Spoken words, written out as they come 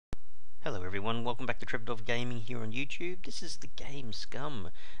Hello everyone, welcome back to Trevdov Gaming here on YouTube. This is the game Scum,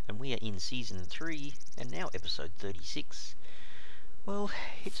 and we are in Season 3, and now Episode 36. Well,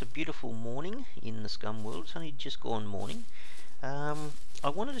 it's a beautiful morning in the Scum world. It's only just gone morning. I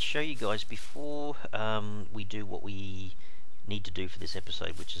wanted to show you guys before we do what we need to do for this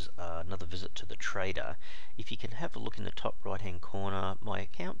episode, which is another visit to the trader. If you can have a look in the top right hand corner, my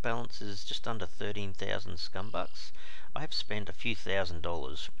account balance is just under 13,000 Scum bucks. I have spent a few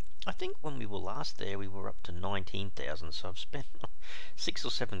 $1,000s. I think when we were last there we were up to 19,000, so I've spent 6 or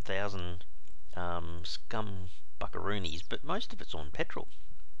 7,000 Scum buckaroonies, but most of it's on petrol.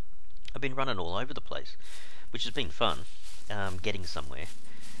 I've been running all over the place, which has been fun, getting somewhere.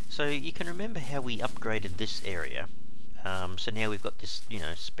 So you can remember how we upgraded this area. So now we've got this,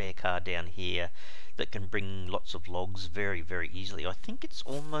 spare car down here that can bring lots of logs very, very easily. I think it's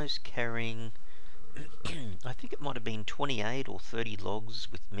almost carrying, I think it might have been 28 or 30 logs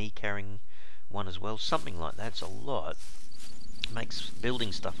with me carrying one as well. Something like that. It's a lot. Makes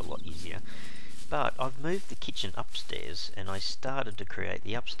building stuff a lot easier. But I've moved the kitchen upstairs and I started to create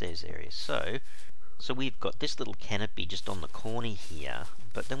the upstairs area. So we've got this little canopy just on the corner here,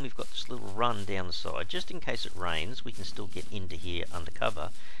 but then we've got this little run down the side. Just in case it rains, we can still get into here under cover.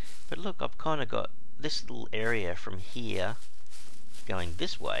 But look, I've kind of got this little area from here going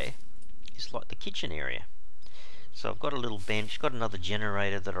this way. It's like the kitchen area. So I've got a little bench, got another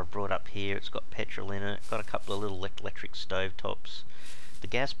generator that I've brought up here. It's got petrol in it, got a couple of little electric stove tops. The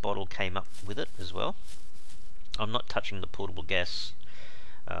gas bottle came up with it as well. I'm not touching the portable gas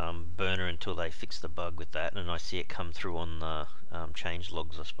burner until they fix the bug with that, and I see it come through on the change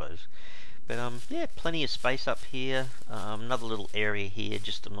logs, I suppose. But yeah, plenty of space up here. Another little area here,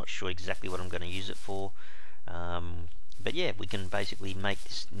 just I'm not sure exactly what I'm going to use it for. But yeah, we can basically make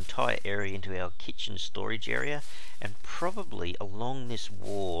this entire area into our kitchen storage area, and probably along this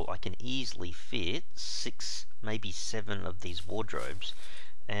wall I can easily fit 6, maybe 7 of these wardrobes,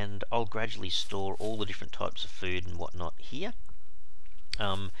 and I'll gradually store all the different types of food and whatnot here.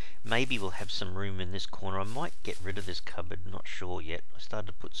 Maybe we'll have some room in this corner. I might get rid of this cupboard, not sure yet. I started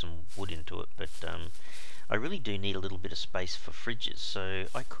to put some wood into it, but I really do need a little bit of space for fridges, so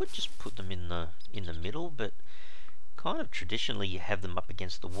I could just put them in the middle, but kind of traditionally you have them up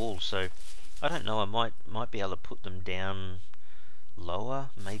against the wall, so I don't know, I might be able to put them down lower.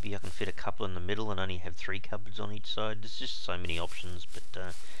 Maybe I can fit a couple in the middle and only have 3 cupboards on each side. There's just so many options,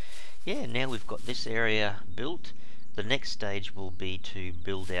 but yeah, now we've got this area built. The next stage will be to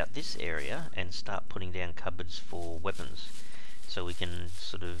build out this area and start putting down cupboards for weapons, so we can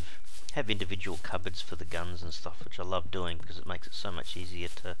sort of have individual cupboards for the guns and stuff, which I love doing because it makes it so much easier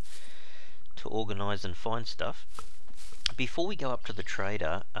to organise and find stuff. Before we go up to the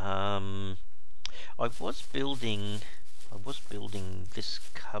trader, I was building this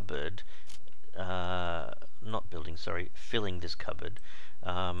cupboard, filling this cupboard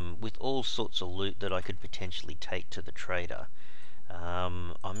with all sorts of loot that I could potentially take to the trader.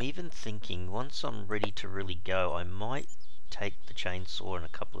 I'm even thinking once I'm ready to really go, I might take the chainsaw and a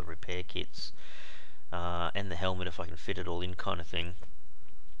couple of repair kits and the helmet if I can fit it all in, kind of thing,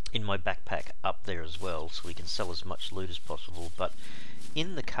 in my backpack up there as well, so we can sell as much loot as possible. But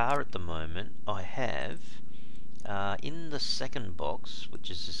in the car at the moment I have in the second box,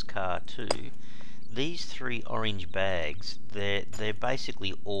 which is this car too, these 3 orange bags. They're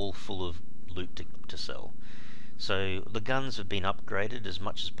basically all full of loot to sell. So the guns have been upgraded as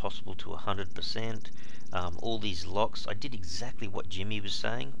much as possible to 100%. All these locks, I did exactly what Jimmy was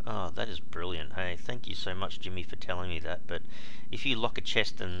saying. Oh, that is brilliant. Hey, thank you so much, Jimmy, for telling me that. But if you lock a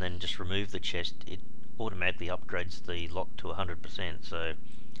chest and then just remove the chest, it automatically upgrades the lock to 100%, so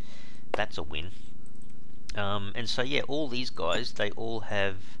that's a win. And so yeah, all these guys, they all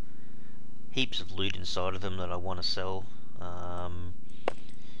have heaps of loot inside of them that I want to sell.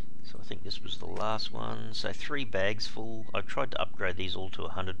 So I think this was the last one. So 3 bags full. I've tried to upgrade these all to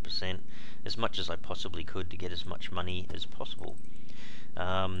 100% as much as I possibly could to get as much money as possible.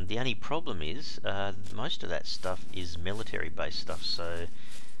 The only problem is most of that stuff is military based stuff, so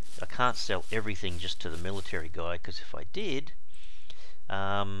I can't sell everything just to the military guy, because if I did,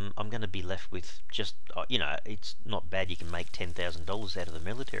 I'm going to be left with just, it's not bad, you can make $10,000 out of the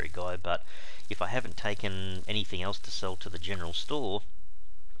military guy, but if I haven't taken anything else to sell to the general store,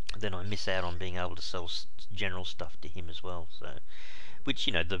 then I miss out on being able to sell general stuff to him as well. So, which,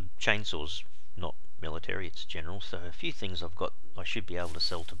 the chainsaw's not military, it's general, so a few things I've got I should be able to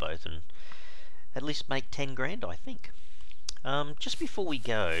sell to both and at least make 10 grand, I think. Just before we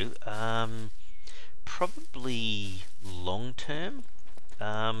go, probably long term,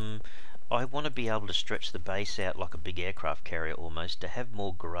 I want to be able to stretch the base out like a big aircraft carrier almost, to have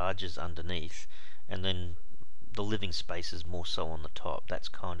more garages underneath, and then the living spaces more so on the top. That's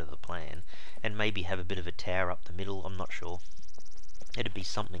kind of the plan. And maybe have a bit of a tower up the middle, I'm not sure. It'd be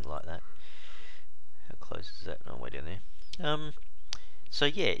something like that. How close is that? Oh, way down there. So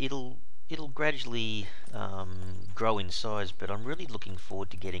yeah, it'll gradually grow in size, but I'm really looking forward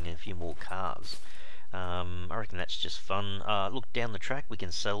to getting a few more cars. I reckon that's just fun. Look, down the track we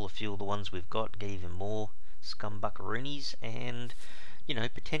can sell a few of the ones we've got, get even more Scum Buckaroonies, and you know,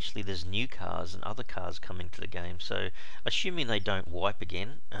 potentially there's new cars and other cars coming to the game. So assuming they don't wipe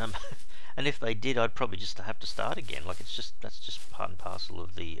again, and if they did, I'd probably just have to start again. Like, that's just part and parcel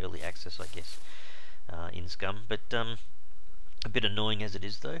of the early access, I guess, in Scum. But a bit annoying as it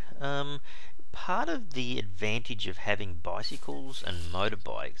is, though. Part of the advantage of having bicycles and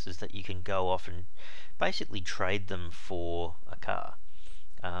motorbikes is that you can go off and basically trade them for a car.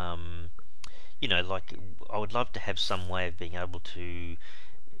 You know, like, I would love to have some way of being able to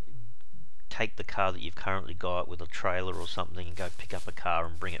take the car that you've currently got with a trailer or something and go pick up a car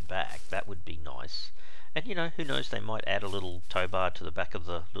and bring it back. That would be nice. And, you know, who knows, they might add a little tow bar to the back of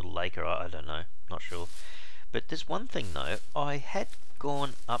the little Laker. I don't know, not sure. But there's one thing, though. I had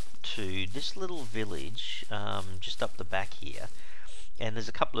gone up to this little village just up the back here, and there's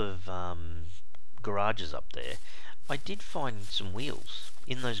a couple of garages up there. I did find some wheels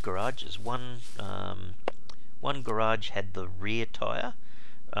in those garages. One garage had the rear tyre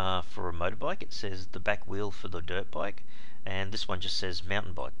for a motorbike. It says the back wheel for the dirt bike, and this one just says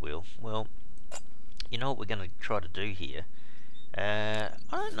mountain bike wheel. Well, you know what we're going to try to do here? I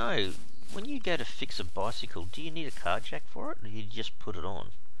don't know. When you go to fix a bicycle, do you need a car jack for it, or do you just put it on?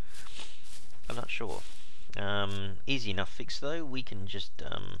 I'm not sure. Easy enough fix though. We can just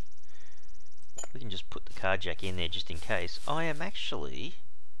put the car jack in there just in case. I am actually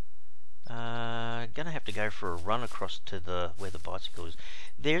gonna have to go for a run across to where the bicycle is.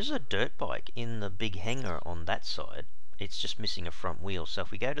 There's a dirt bike in the big hangar on that side. It's just missing a front wheel. So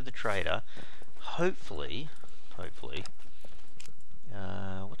if we go to the trader, hopefully.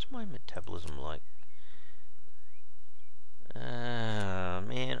 What's my metabolism like?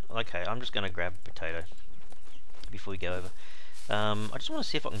 Man, okay, I'm just going to grab a potato before we go over. I just want to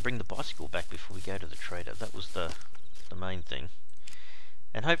see if I can bring the bicycle back before we go to the trader. That was the main thing.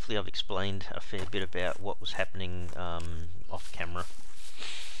 And hopefully I've explained a fair bit about what was happening off camera,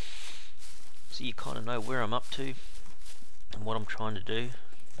 so you kind of know where I'm up to and what I'm trying to do.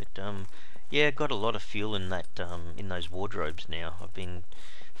 But yeah, got a lot of fuel in that in those wardrobes now. I've been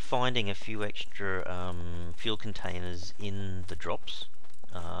finding a few extra fuel containers in the drops.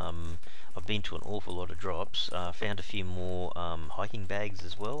 I've been to an awful lot of drops. Found a few more hiking bags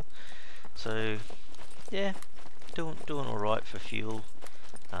as well. So yeah, doing all right for fuel.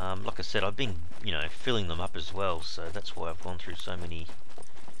 Like I said, I've been, you know, filling them up as well. So that's why I've gone through so many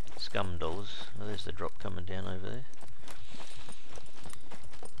Scum dollars. Oh, there's the drop coming down over there.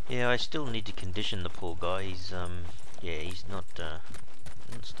 Yeah, I still need to condition the poor guy. He's yeah, he's not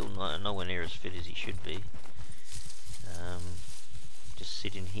still nowhere near as fit as he should be. Just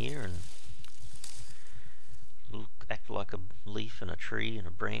sit in here and act like a leaf and a tree and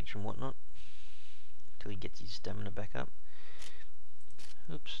a branch and whatnot till he gets his stamina back up.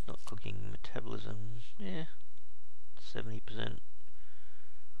 Oops, not cooking. Metabolism, yeah, 70%.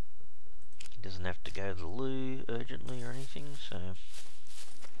 He doesn't have to go to the loo urgently or anything, so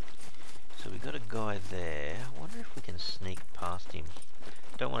we got a guy there. I wonder if we can sneak past him.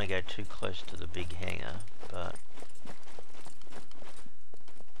 Don't want to go too close to the big hangar, but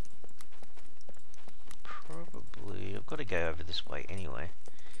probably I've got to go over this way anyway.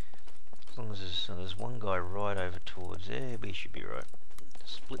 As long as there's one guy right over towards there, we should be right.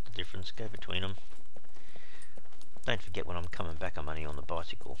 Split the difference, go between them. Don't forget, when I'm coming back, I'm only on the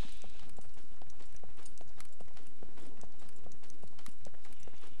bicycle.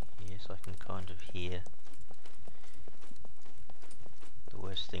 Yes, I can kind of hear. The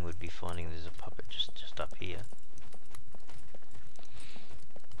worst thing would be finding there's a puppet just up here.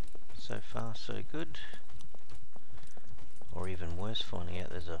 So far, so good. Or even worse, finding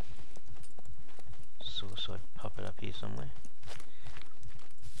out there's a suicide puppet up here somewhere.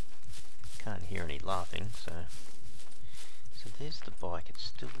 Can't hear any laughing, so there's the bike, it's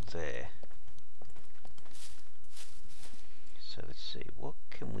still there. So let's see, what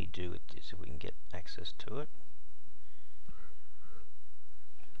can we do with this if we can get access to it?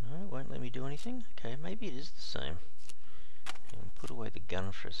 No, it won't let me do anything? Okay, maybe it is the same. And put away the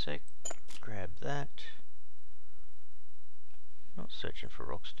gun for a sec, grab that. Not searching for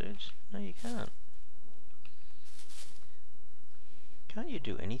rocks, dudes. No, you can't. Can't you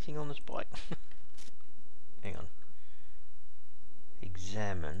do anything on this bike? Hang on.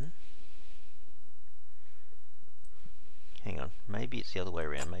 Examine. Hang on, maybe it's the other way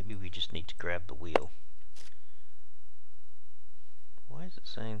around. Maybe we just need to grab the wheel. Why is it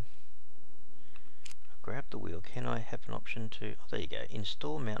saying grab the wheel? Can I have an option to... Oh, there you go.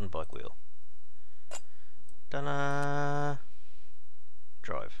 Install mountain bike wheel. Done.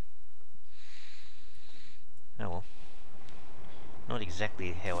 Drive. Oh well. Not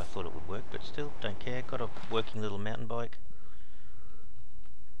exactly how I thought it would work, but still, don't care. Got a working little mountain bike.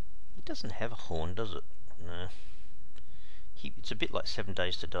 It doesn't have a horn, does it? No. It's a bit like 7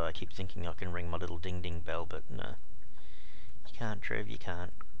 Days to Die. I keep thinking I can ring my little ding ding bell, but no. You can't, Trev, you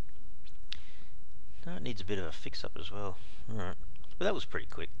can't. No, it needs a bit of a fix up as well. Alright. But that was pretty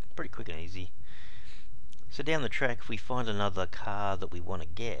quick and easy. So down the track, if we find another car that we want to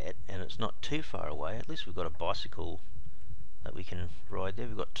get, and it's not too far away, at least we've got a bicycle that we can ride there.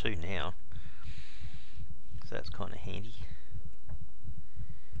 We've got 2 now. So that's kind of handy.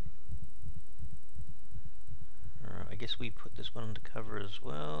 Alright, I guess we put this one under cover as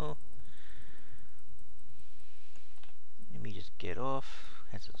well. Let me just get off.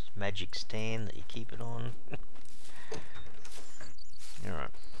 Has its magic stand that you keep it on. Alright.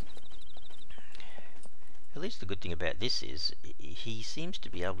 At least the good thing about this is he seems to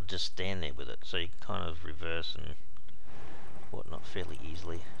be able to just stand there with it, so you can kind of reverse and whatnot fairly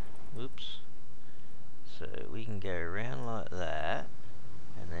easily. Oops. So we can go around like that,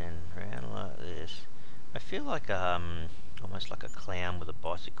 and then round like this. I feel like almost like a clown with a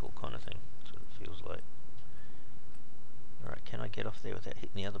bicycle kind of thing. That's what it feels like. Alright, can I get off there without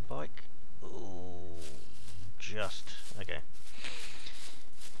hitting the other bike? Ooh, just. Okay.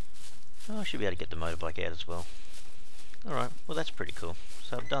 Oh, I should be able to get the motorbike out as well. Alright, well that's pretty cool.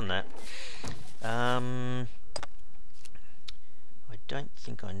 So I've done that. I don't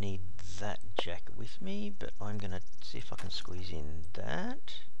think I need that jacket with me, but I'm going to see if I can squeeze in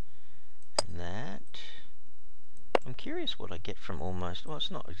that and that. I'm curious what I get from almost... Well,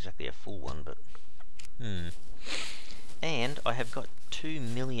 it's not exactly a full one, but... And I have got 2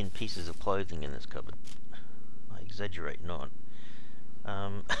 million pieces of clothing in this cupboard. I exaggerate not.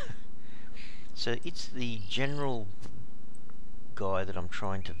 So it's the general guy that I'm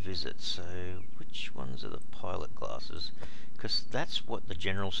trying to visit. So which ones are the pilot glasses? Because that's what the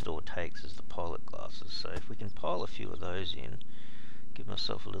general store takes, is the pilot glasses. So if we can pile a few of those in, give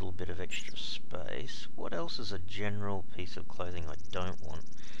myself a little bit of extra space. What else is a general piece of clothing I don't want?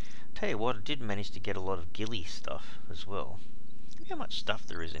 Tell you what, I did manage to get a lot of ghillie stuff as well. Look how much stuff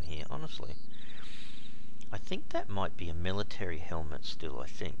there is in here, honestly. I think that might be a military helmet still, I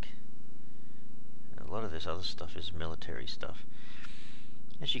think. And a lot of this other stuff is military stuff.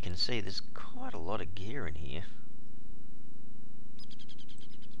 As you can see, there's quite a lot of gear in here.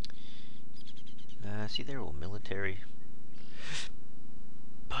 See, they're all military.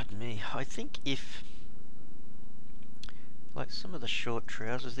 Pardon me. I think if... like some of the short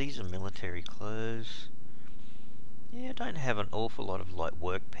trousers, these are military clothes. Yeah, I don't have an awful lot of like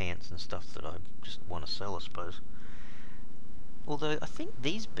work pants and stuff that I just want to sell, I suppose. Although I think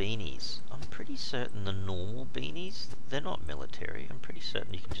these beanies, I'm pretty certain the normal beanies, they're not military. I'm pretty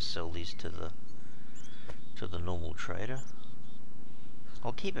certain you can just sell these to the normal trader.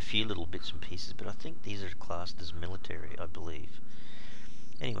 I'll keep a few little bits and pieces, but I think these are classed as military, I believe.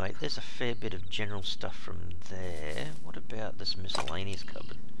 Anyway, there's a fair bit of general stuff from there. What about this miscellaneous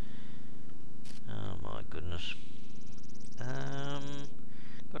cupboard? Oh my goodness.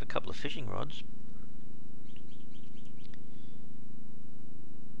 Got a couple of fishing rods.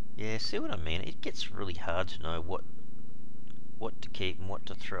 Yeah, see what I mean? It gets really hard to know what to keep and what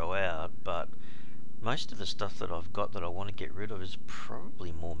to throw out, but most of the stuff that I've got that I want to get rid of is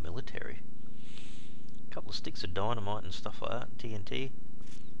probably more military. A couple of sticks of dynamite and stuff like that, TNT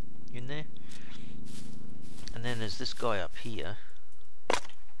in there. And then there's this guy up here.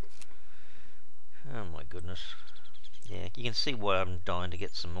 Oh my goodness. Yeah, you can see why I'm dying to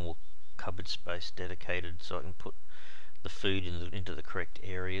get some more cupboard space dedicated so I can put the food into the correct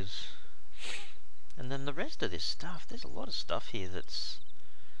areas. And then the rest of this stuff, there's a lot of stuff here that's,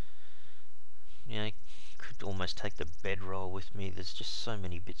 you know, could almost take the bedroll with me. There's just so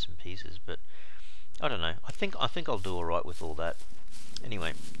many bits and pieces, but I don't know. I think I'll do alright with all that.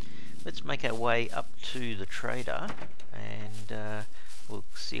 Anyway, let's make our way up to the trader and we'll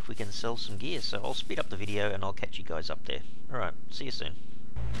see if we can sell some gear. So I'll speed up the video and I'll catch you guys up there. Alright, see you soon.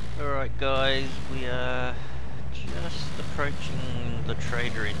 Alright guys, we are just approaching the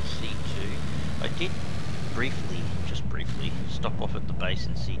trader in C2. I did just briefly, stop off at the base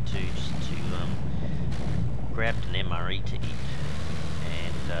in C2 just to grab an MRE to eat.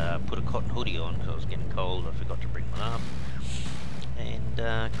 put a cotton hoodie on because I was getting cold. I forgot to bring one up. And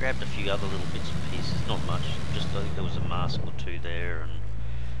grabbed a few other little bits and pieces, not much, just I think there was a mask or two there and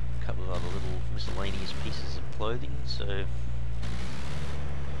a couple of other little miscellaneous pieces of clothing, so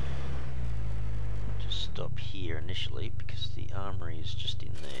I'll just stop here initially because the armory is just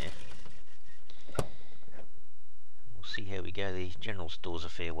in there. We'll see how we go. The general store's a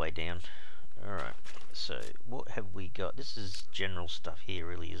fair way down. Alright, so what have we got? This is general stuff here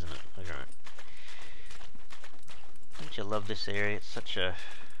really, isn't it? Alright. Don't you love this area? It's such a... It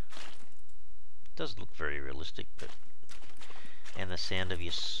does look very realistic, but... And the sound of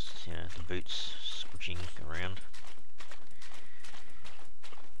your, you know, the boots squishing around.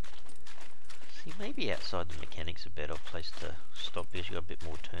 See, maybe outside the mechanic's a better place to stop because you've got a bit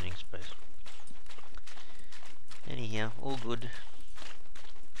more turning space. Anyhow, all good.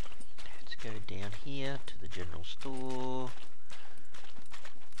 Let's go down here to the general store.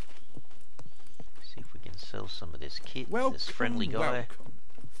 See if we can sell some of this kit. This friendly guy. Welcome.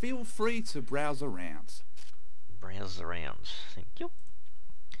 Feel free to browse around. Browse around. Thank you.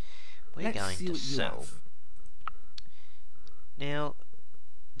 We're going to sell. Now,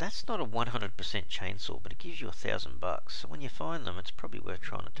 that's not a 100% chainsaw, but it gives you $1,000. So when you find them, it's probably worth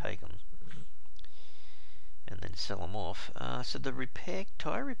trying to take them and then sell them off. So the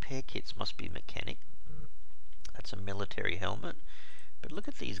tire repair kits must be mechanic. That's a military helmet. But look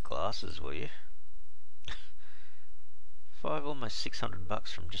at these glasses, will you? Almost $600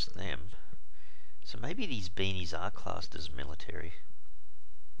 from just them. So maybe these beanies are classed as military.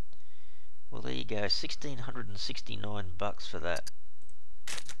 Well, there you go, $1,669 for that.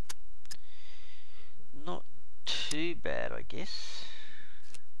 Not too bad, I guess.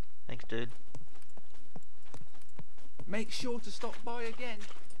 Thanks, dude. Make sure to stop by again.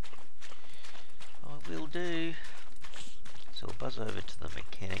 I will do. So we'll buzz over to the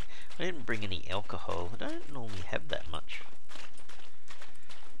mechanic. I didn't bring any alcohol. I don't normally have that much.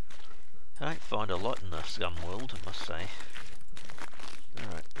 I don't find a lot in the Scum world, I must say.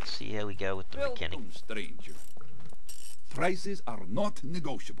 Alright, let's see how we go with the mechanic. Welcome, stranger. Prices are not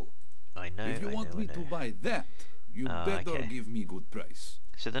negotiable. I know, if you want me to buy that, you better give me good price.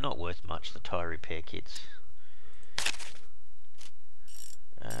 So they're not worth much, the tire repair kits.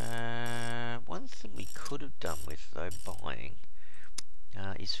 One thing we could have done with, though, buying,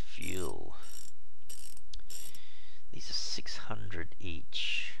 is fuel. These are 600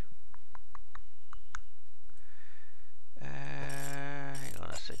 each. Hang on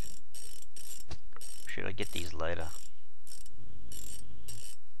a second. Should I get these later?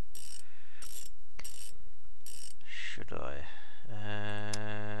 Should I?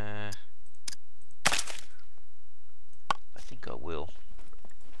 I think I will.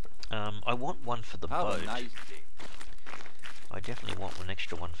 I want one for the boat. Nice day. I definitely want one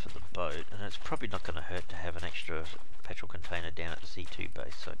extra one for the boat, and it's probably not going to hurt to have an extra petrol container down at the C2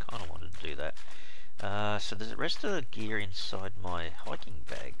 base, so I kind of wanted to do that. So the rest of the gear inside my hiking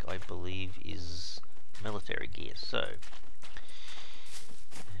bag, I believe, is military gear. So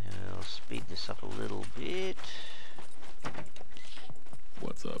I'll speed this up a little bit.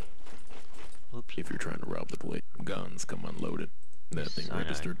 What's up? Oops. If you're trying to rob the place, guns come unloaded. That thing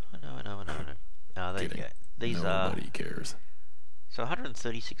registered. I know. Oh, there you go. These Nobody cares. So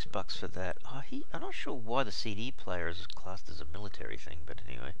 $136 for that. I'm not sure why the CD player is classed as a military thing, but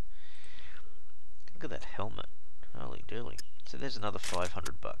anyway. Look at that helmet. Holy dooly. So there's another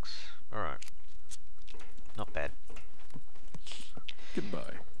 $500. Alright. Not bad.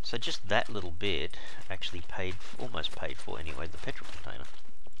 Goodbye. So just that little bit actually almost paid for anyway, the petrol container.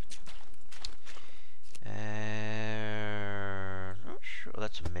 Not sure.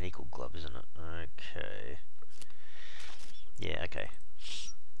 That's a medical glove, isn't it? Okay. Yeah, okay.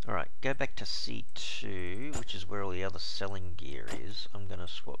 Alright, go back to C2, which is where all the other selling gear is. I'm going to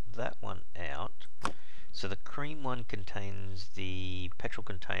swap that one out. So the cream one contains the petrol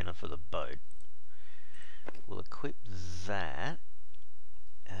container for the boat. We'll equip that.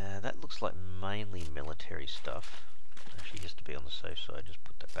 That looks like mainly military stuff. Actually, just to be on the safe side, just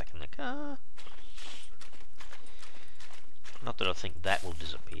put that back in the car. Not that I think that will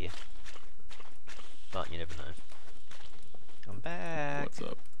disappear, but you never know. I'm back. What's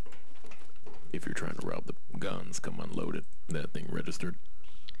up? If you're trying to rob the guns, come unloaded. That thing registered.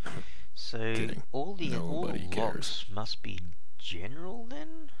 So Kidding. all locks must be general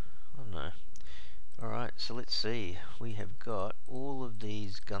then? I don't know. Alright, so let's see. We have got all of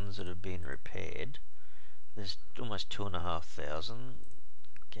these guns that have been repaired. There's almost 2,500.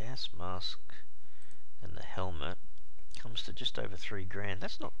 Gas mask and the helmet comes to just over $3 grand.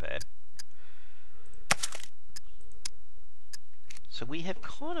 That's not bad. So we have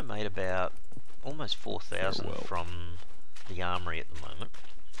kind of made about almost 4,000 from the armory at the moment.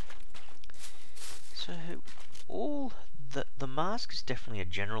 So all the mask is definitely a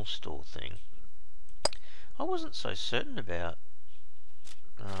general store thing. I wasn't so certain about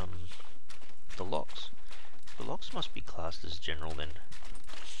the locks. The locks must be classed as general then,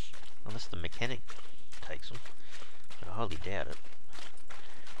 unless the mechanic takes them. But I highly doubt it.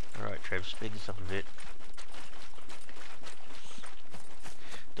 Alright, Trev, speed this up a bit.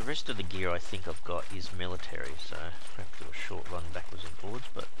 The rest of the gear I think I've got is military, so I have to do a short run backwards and forwards,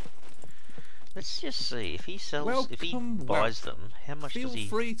 but let's just see if he sells, if he buys them, how much does he? Feel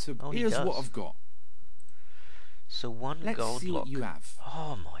free to. Here's what I've got. So one gold lock. Let's see what you have.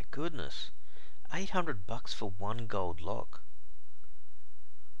 Oh my goodness, $800 for one gold lock.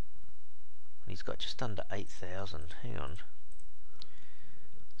 He's got just under 8,000. Hang on.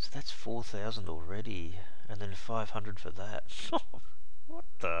 So that's 4,000 already, and then 500 for that. What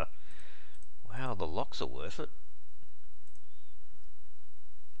the? Wow, the locks are worth it.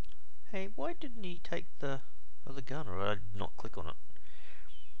 Hey, why didn't he take the other gun, or did I not click on it?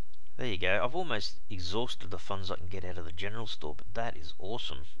 There you go. I've almost exhausted the funds I can get out of the general store, but that is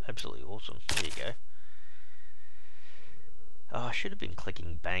awesome. Absolutely awesome. There you go. Oh, I should have been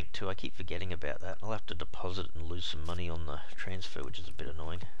clicking bank too. I keep forgetting about that. I'll have to deposit it and lose some money on the transfer, which is a bit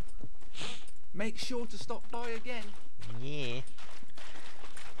annoying. Make sure to stop by again. Yeah.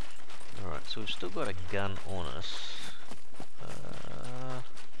 Alright, so we've still got a gun on us.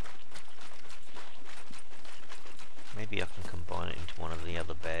 Maybe I can combine it into one of the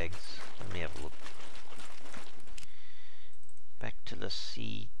other bags. Let me have a look. Back to the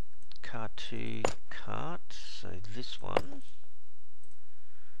C-Car2 cart. So this one,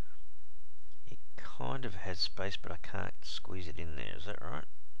 it kind of has space, but I can't squeeze it in there. Is that right?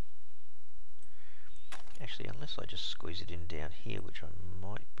 Actually, unless I just squeeze it in down here, which I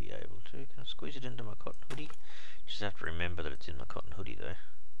might be able to. Can I squeeze it into my cotton hoodie? Just have to remember that it's in my cotton hoodie though.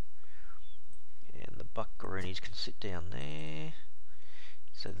 And the buckaroonies can sit down there.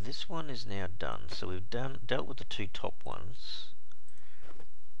 So this one is now done. So we've dealt with the two top ones.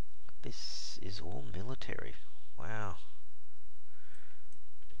 This is all military. Wow.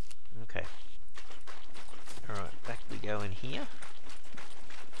 Okay. Alright, back we go in here.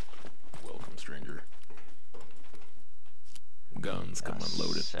 Welcome, stranger. Guns come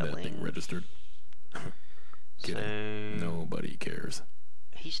unloaded. That thing registered. Kidding. So nobody cares.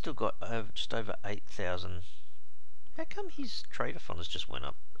 He's still got just over 8,000. How come his trader funds just went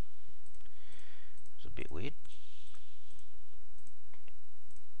up? It's a bit weird.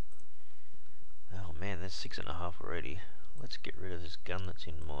 Oh man, there's 6.5 already. Let's get rid of this gun that's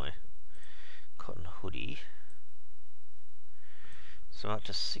in my cotton hoodie. So up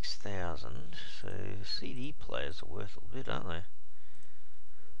to 6,000. So CD players are worth a bit, aren't they?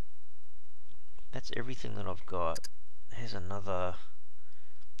 That's everything that I've got. There's another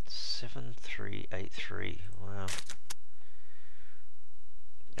 7383. Wow.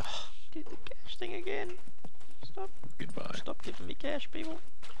 Oh, did the cash thing again. Stop. Goodbye. Stop giving me cash, people.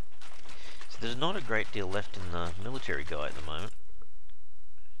 So there's not a great deal left in the military guy at the moment.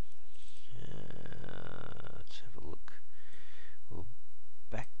 Let's have a look. We'll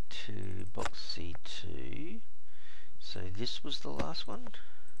back to box C2. So this was the last one.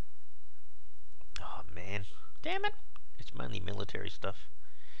 Oh man, damn it! It's mainly military stuff.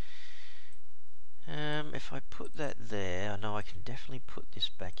 If I put that there, I know I can definitely put this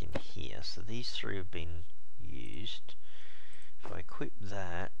back in here. So these three have been used. If I equip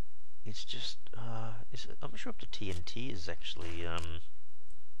that, it's just I'm not sure if the TNT is actually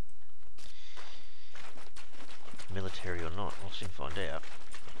military or not. I'll soon find out.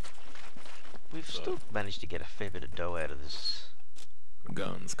 We've still managed to get a fair bit of dough out of this.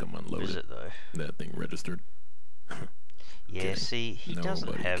 Guns come unloaded. Is it though? That thing registered. Yeah, Kidding. see, he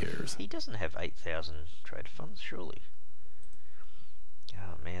doesn't have 8,000 trade funds, surely.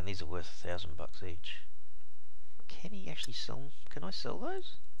 Oh man, these are worth $1,000 each. Can he actually sell? Can I sell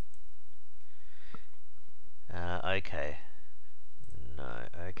those? Okay. No,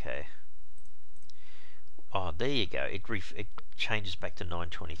 okay. Oh, there you go. It changes back to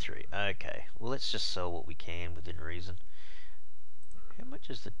 923. Okay. Well, let's just sell what we can within reason. How much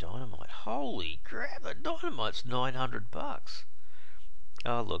is the dynamite? Holy crap! The dynamite's $900.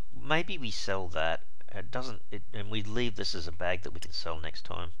 Oh look, maybe we sell that. And we leave this as a bag that we can sell next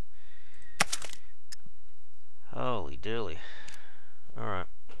time. Holy dooly! All right.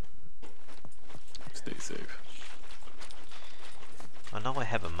 Stay safe. I know I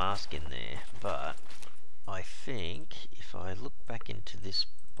have a mask in there, but I think if I look back into this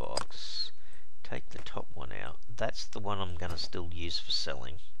box, take the top one out. That's the one I'm going to still use for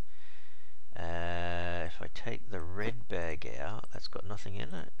selling. If I take the red bag out, that's got nothing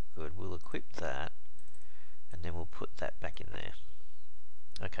in it. Good, we'll equip that, and then we'll put that back in there.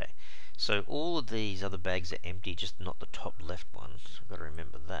 Okay, so all of these other bags are empty, just not the top left one. So I've got to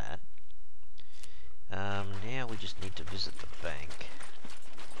remember that. Now we just need to visit the bank,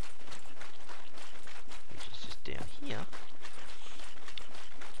 which is just down here.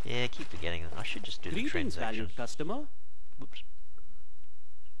 Yeah, I keep forgetting that. I should just do the transaction. Valued customer. Whoops.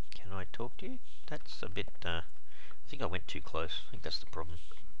 Can I talk to you? That's a bit, I think I went too close. I think that's the problem.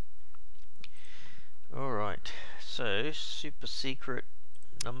 Alright, so super secret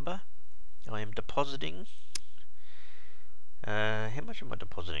number. I am depositing. How much am I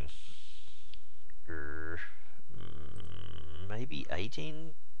depositing? Maybe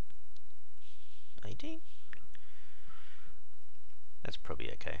 18? 18? That's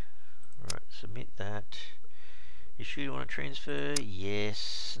probably okay. Alright, submit that. You sure you want to transfer?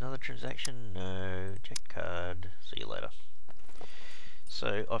 Yes. Another transaction? No. Check card. See you later.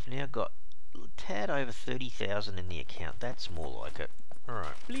 So I've now got a tad over 30,000 in the account. That's more like it.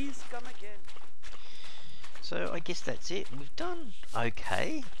 Alright. Please come again. So I guess that's it. We've done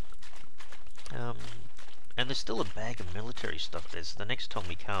okay. And there's still a bag of military stuff there, so the next time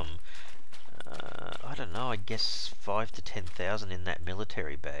we come, I don't know, I guess 5 to 10,000 in that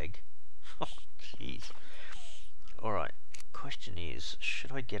military bag. Oh, jeez. Alright, question is,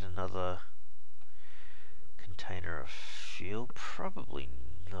 should I get another container of fuel? Probably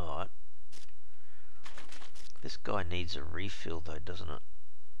not. This guy needs a refill though, doesn't it?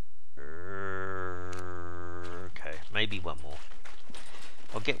 Okay, maybe one more.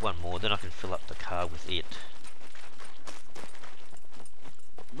 I'll get one more, then I can fill up the car with it.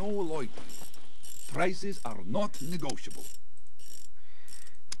 No loyalty. Prices are not negotiable.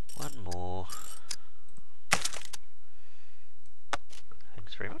 One more.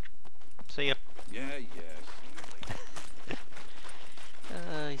 Thanks very much. See ya. Yeah, yeah. See you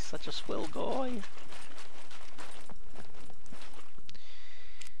later. He's such a swell guy.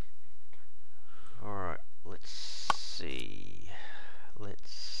 Alright, let's see.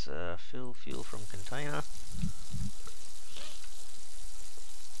 Let's fill fuel from container.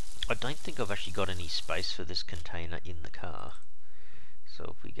 I don't think I've actually got any space for this container in the car.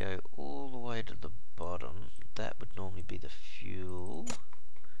 So if we go all the way to the bottom, that would normally be the fuel.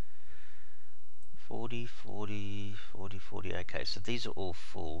 40, 40, 40, 40. Okay, so these are all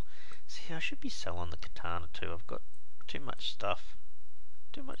full. See, I should be selling the katana too. I've got too much stuff.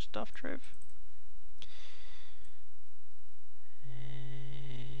 Too much stuff, Trev.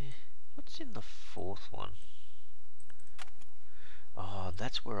 What's in the fourth one? Oh,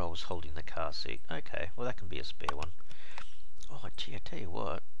 that's where I was holding the car seat. Okay, well that can be a spare one. Oh, gee, I tell you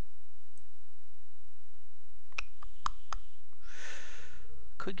what.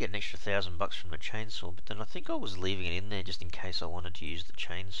 Could get an extra $1,000 from the chainsaw, but then I think I was leaving it in there just in case I wanted to use the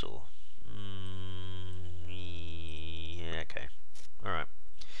chainsaw. Yeah, okay. Alright.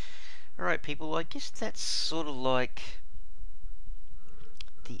 Alright, people, I guess that's sort of like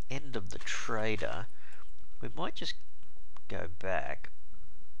the end of the trader. We might just go back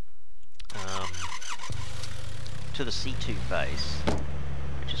to the C2 base.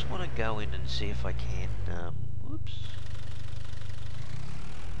 I just want to go in and see if I can whoops.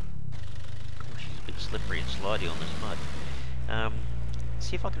 Oh, she's a bit slippery and slidey on this mud.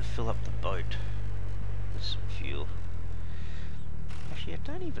 See if I can fill up the boat with some fuel. Actually, I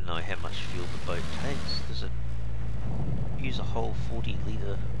don't even know how much fuel the boat takes. Does it use a whole 40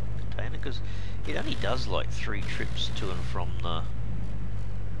 litre container? Because it only does like 3 trips to and from the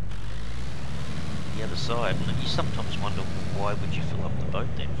other side, and you sometimes wonder, why would you fill up the boat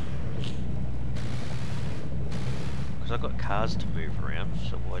then? Because I've got cars to move around,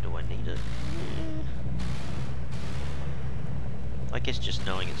 so why do I need it? I guess just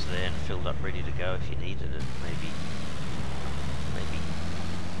knowing it's there and filled up ready to go if you needed it, maybe.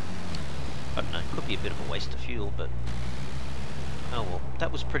 I don't know, could be a bit of a waste of fuel, but oh well.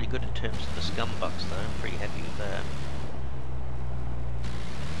 That was pretty good in terms of the scum bucks though, I'm pretty happy with that.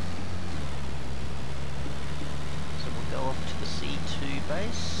 So we'll go off to the C2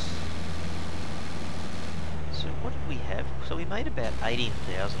 base. So what did we have? So we made about $18,000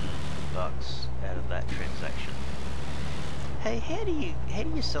 out of that transaction. Hey, how do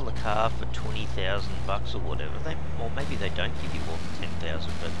you sell a car for $20,000 or whatever? Or maybe they don't give you more than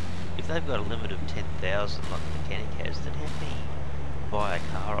 10,000, but if they've got a limit of 10,000 like the mechanic has, then how can he buy a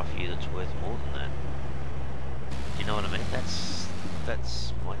car off you that's worth more than that? Do you know what I mean? That's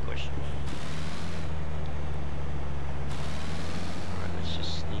my question. Alright, let's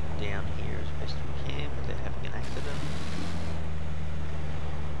just sneak down here as best we can without having an accident.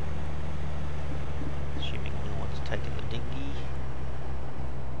 Assuming no one's taken the dinghy.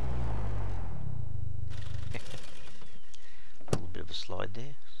 A little bit of a slide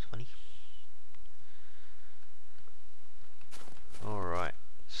there, it's funny. Alright,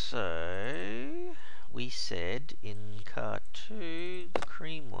 so we said in car 2, the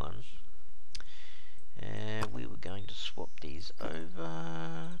cream one, we were going to swap these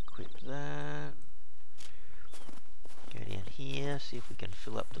over, equip that, go down here, see if we can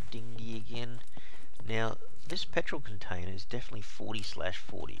fill up the dinghy again. Now, this petrol container is definitely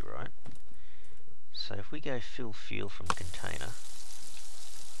 40/40, right? So if we go fill fuel from container,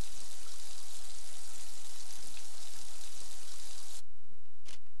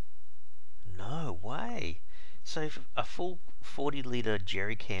 no way! So if a full 40 litre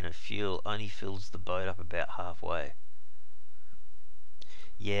jerry can of fuel only fills the boat up about halfway.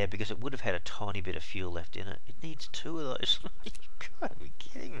 Yeah, because it would have had a tiny bit of fuel left in it. It needs 2 of those. You gotta be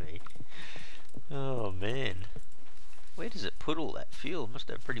kidding me. Oh man. Where does it put all that fuel? Must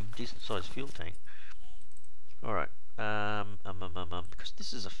have a pretty decent sized fuel tank. Alright. Because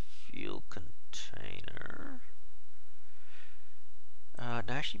this is a fuel container. No,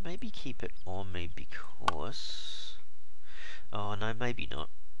 actually, maybe keep it on me because... Oh, no, maybe not.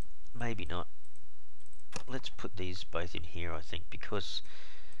 Maybe not. Let's put these both in here, I think, because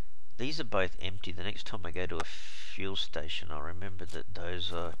these are both empty. The next time I go to a fuel station, I'll remember that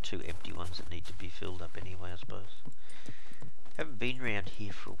those are 2 empty ones that need to be filled up anyway, I suppose. Haven't been around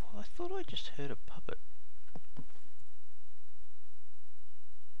here for a while. I thought I just heard a puppet.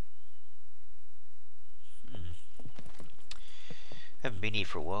 Haven't been here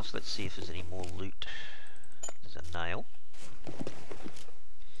for a while, so let's see if there's any more loot. There's a nail.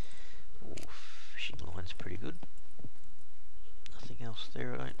 Oh, fishing line's pretty good. Nothing else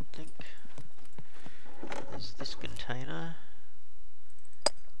there, I don't think. There's this container.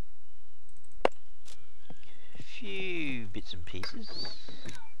 A few bits and pieces.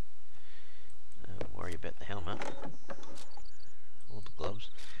 Don't worry about the helmet. Or the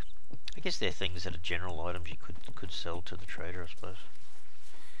gloves. I guess they're things that are general items you could sell to the trader, I suppose.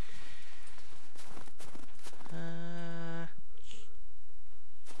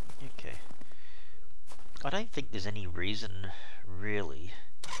 Okay. I don't think there's any reason, really.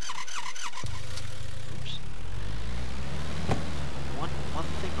 Oops. One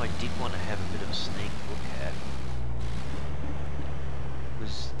thing I did want to have a bit of a sneak look at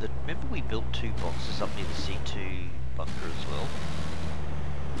was that, remember we built 2 boxes up near the C2 bunker as well?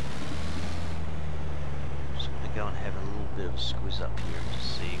 Go and have a little bit of a squiz up here to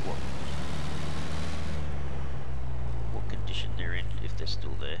see what condition they're in, if they're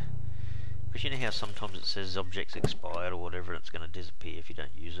still there. Because you know how sometimes it says objects expired or whatever, and it's going to disappear if you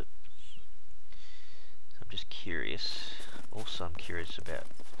don't use it. So I'm just curious. Also, I'm curious about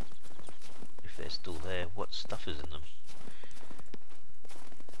if they're still there, what stuff is in them.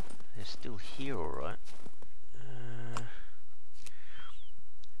 They're still here, alright.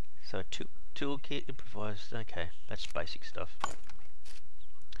 So toolkit, improvised, okay, that's basic stuff.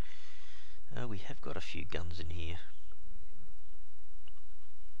 We have got a few guns in here.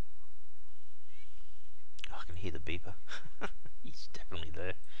 Oh, I can hear the beeper. He's definitely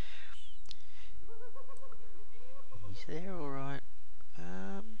there. He's there, alright.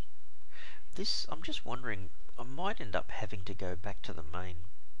 I'm just wondering, I might end up having to go back to the main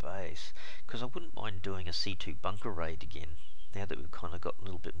base, because I wouldn't mind doing a C2 bunker raid again. Now that we've kind of got a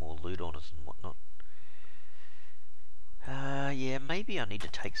little bit more loot on us and whatnot. Yeah, maybe I need to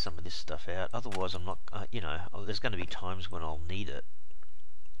take some of this stuff out. Otherwise, I'm not, you know, there's going to be times when I'll need it.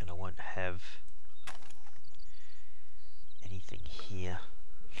 And I won't have anything here.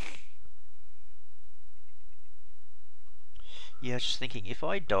 Yeah, I was just thinking, if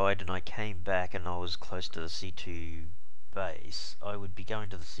I died and I came back and I was close to the C2 base, I would be going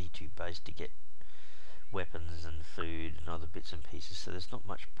to the C2 base to get weapons and food and other bits and pieces, so there's not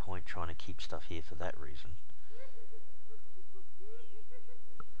much point trying to keep stuff here for that reason.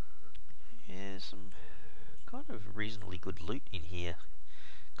 Yeah, some kind of reasonably good loot in here,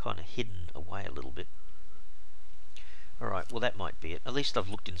 kind of hidden away a little bit. Alright, well that might be it. At least I've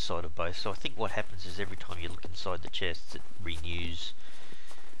looked inside of both, so I think what happens is every time you look inside the chests it renews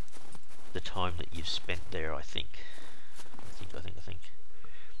the time that you've spent there, I think. I think.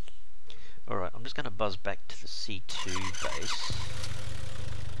 Alright, I'm just going to buzz back to the C2 base.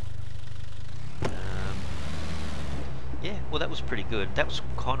 Yeah, well that was pretty good. That was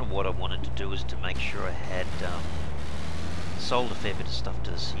kind of what I wanted to do, was to make sure I had sold a fair bit of stuff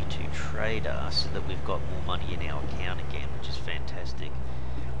to the C2 trader so that we've got more money in our account again, which is fantastic.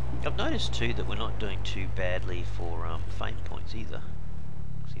 I've noticed too that we're not doing too badly for fame points either.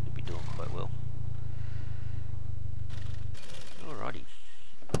 Seem to be doing quite well. Alrighty.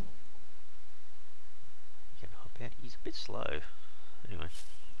 Can hop out. He's a bit slow. Anyway,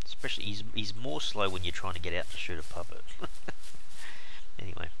 especially he's more slow when you're trying to get out to shoot a puppet.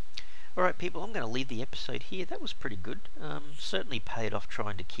 Anyway. Alright people, I'm going to leave the episode here. That was pretty good. Certainly paid off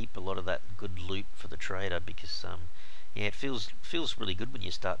trying to keep a lot of that good loot for the trader, because yeah, it feels really good when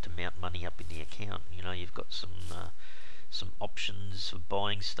you start to mount money up in the account. You know, you've got some options for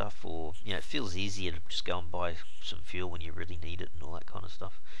buying stuff, or you know, it feels easier to just go and buy some fuel when you really need it and all that kind of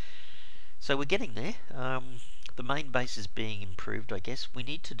stuff. So we're getting there. The main base is being improved, I guess. We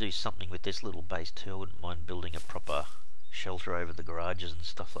need to do something with this little base too. I wouldn't mind building a proper shelter over the garages and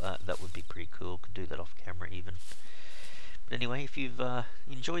stuff like that. That would be pretty cool. Could do that off camera even. But anyway, if you've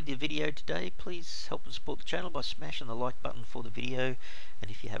enjoyed the video today, please help and support the channel by smashing the like button for the video. And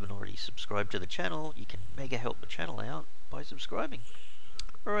if you haven't already subscribed to the channel, you can mega help the channel out by subscribing.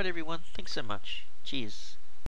 Alright everyone, thanks so much. Cheers.